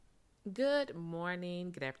Good morning,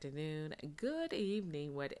 good afternoon, good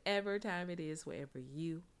evening, whatever time it is, wherever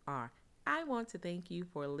you are. I want to thank you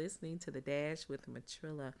for listening to The Dash with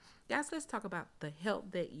Matrilla. Guys, let's talk about the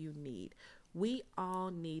help that you need. We all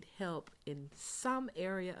need help in some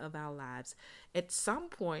area of our lives at some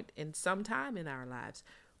point in some time in our lives.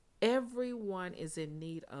 Everyone is in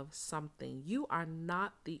need of something. You are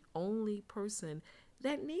not the only person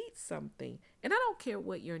that needs something. And I don't care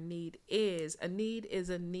what your need is. A need is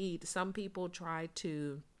a need. Some people try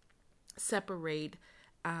to separate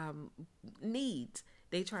um, needs.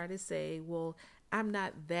 They try to say, well, I'm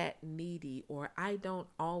not that needy or I don't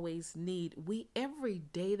always need. We every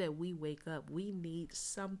day that we wake up, we need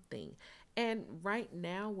something. And right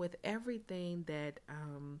now with everything that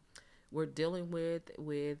we're dealing with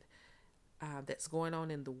that's going on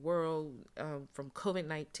in the world, from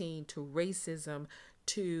COVID-19 to racism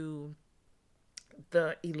to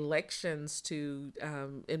the elections to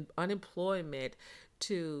unemployment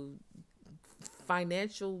to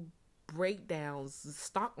financial breakdowns. The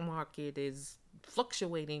stock market is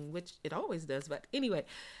fluctuating, which it always does. But anyway,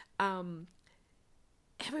 um,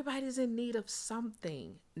 everybody's in need of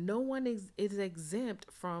something. No one is exempt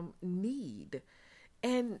from need.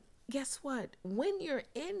 And guess what? When you're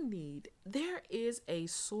in need, there is a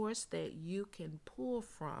source that you can pull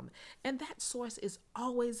from, and that source is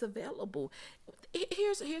always available.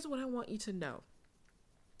 Here's what I want you to know.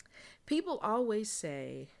 People always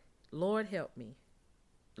say, "Lord, help me.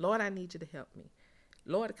 Lord, I need you to help me.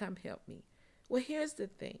 Lord, come help me." Well, here's the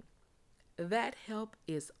thing. That help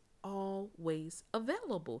is always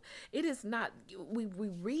available. It is not, we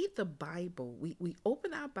read the Bible, we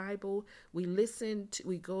open our Bible, we listen to,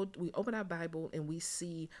 we open our Bible and we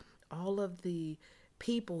see all of the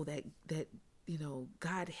people that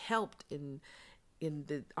God helped in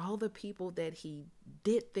the all the people that he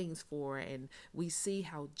did things for, and we see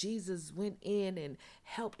how Jesus went in and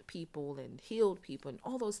helped people and healed people and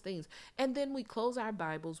all those things. And then we close our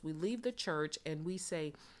Bibles, we leave the church, and we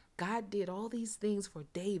say God did all these things for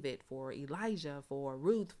David, for Elijah, for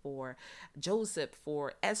Ruth, for Joseph,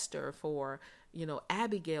 for Esther, for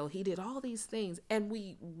Abigail. He did all these things, and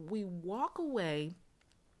we walk away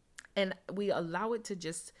and we allow it to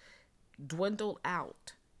just dwindle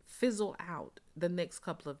out, fizzle out the next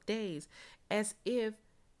couple of days, as if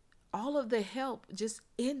all of the help just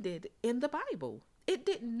ended in the Bible. It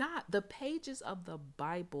did not. The pages of the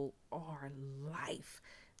Bible are life.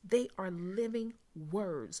 They are living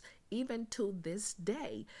words, even to this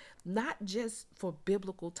day, not just for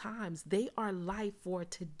biblical times. They are life for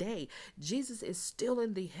today. Jesus is still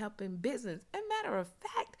in the helping business. As a matter of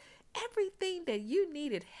fact, everything that you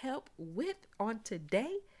needed help with on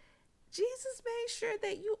today, Jesus made sure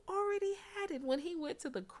that you already had it. When he went to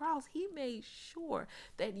the cross, he made sure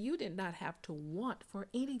that you did not have to want for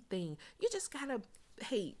anything. You just gotta,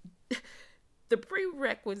 hey, the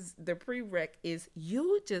prereq is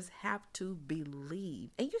you just have to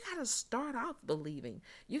believe, and you got to start off believing.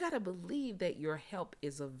 You got to believe that your help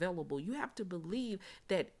is available. You have to believe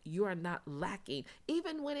that you are not lacking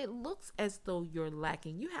even when it looks as though you're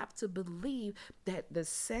lacking. You have to believe that the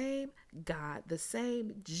same God, the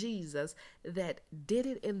same Jesus that did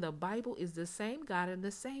it in the Bible is the same God and the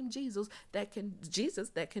same Jesus that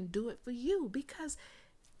can do it for you, because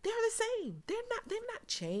they're the same. They've not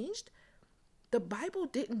changed. The Bible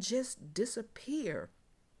didn't just disappear.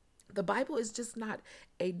 The Bible is just not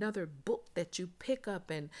another book that you pick up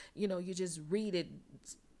and you just read it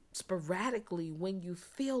sporadically when you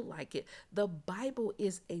feel like it. The Bible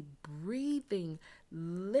is a breathing,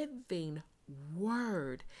 living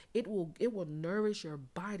word. It will nourish your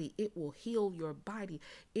body. It will heal your body.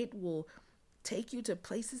 It will take you to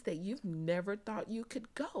places that you've never thought you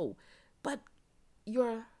could go. But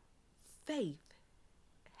your faith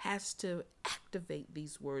has to activate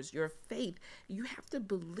these words. Your faith, you have to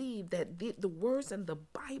believe that the words in the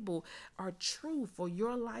Bible are true for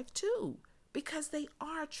your life too, because they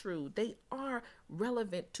are true. They are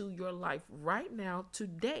relevant to your life right now,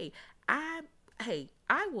 today. I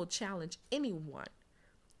will challenge anyone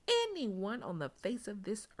on the face of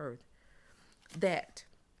this earth, that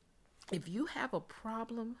if you have a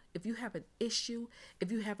problem, if you have an issue,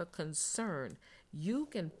 if you have a concern, you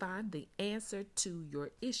can find the answer to your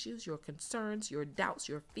issues, your concerns, your doubts,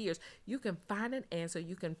 your fears. You can find an answer.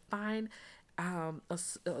 You can find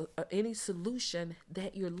any solution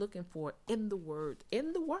that you're looking for in the Word.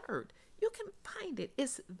 In the Word, you can find it.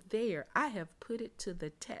 It's there. I have put it to the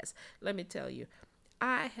test. Let me tell you,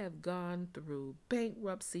 I have gone through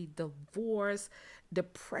bankruptcy, divorce,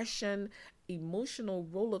 depression, emotional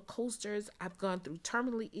roller coasters. I've gone through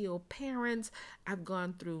terminally ill parents. I've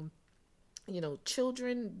gone through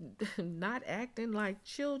children not acting like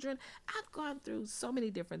children. I've gone through so many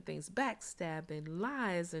different things, backstabbing,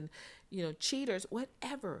 lies, and, cheaters,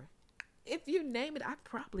 whatever. If you name it, I've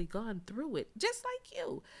probably gone through it just like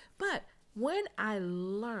you. But when I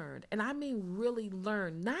learned, and I mean really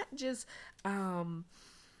learned, not just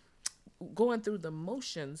going through the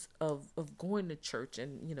motions of going to church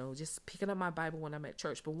and just picking up my Bible when I'm at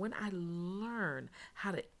church, but when I learned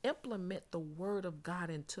how to implement the word of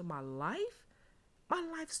God into my life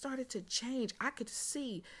started to change. I could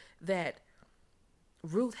see that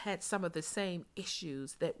Ruth had some of the same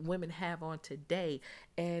issues that women have on today,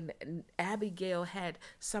 and Abigail had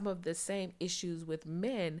some of the same issues with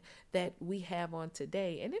men that we have on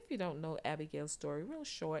today. And if you don't know Abigail's story, real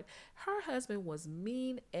short, her husband was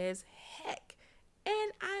mean as heck.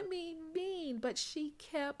 And I mean mean, but she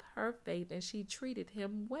kept her faith and she treated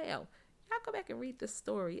him well. Y'all go back and read the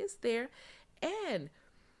story. It's there. And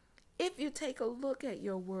if you take a look at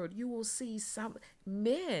your word, you will see some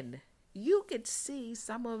men. You could see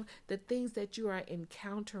some of the things that you are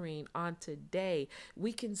encountering on today.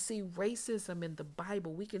 We can see racism in the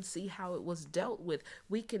Bible. We can see how it was dealt with.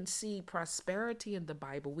 We can see prosperity in the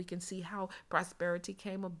Bible. We can see how prosperity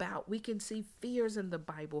came about. We can see fears in the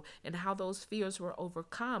Bible and how those fears were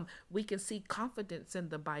overcome. We can see confidence in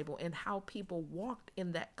the Bible and how people walked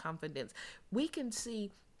in that confidence. We can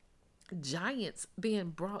see giants being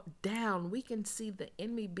brought down. We can see the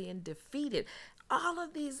enemy being defeated. All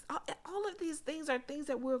of these things are things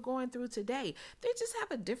that we're going through today. They just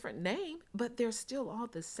have a different name, but they're still all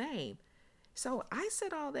the same. So I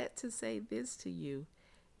said all that to say this to you.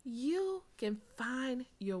 You can find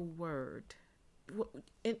your word.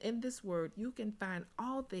 In this word, you can find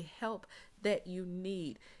all the help that you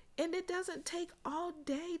need. And it doesn't take all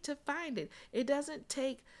day to find it. It doesn't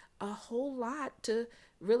take a whole lot to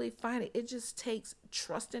really find it. It just takes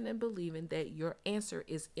trusting and believing that your answer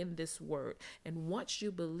is in this word. And once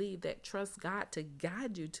you believe that, trust God to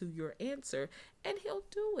guide you to your answer, and he'll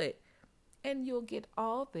do it. And you'll get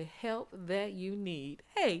all the help that you need.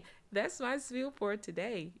 Hey, that's my spiel for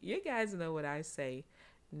today. You guys know what I say.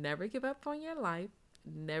 Never give up on your life.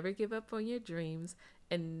 Never give up on your dreams.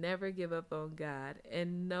 And never give up on God.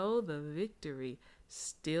 And know the victory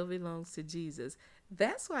still belongs to Jesus.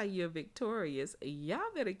 That's why you're victorious. Y'all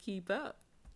better keep up.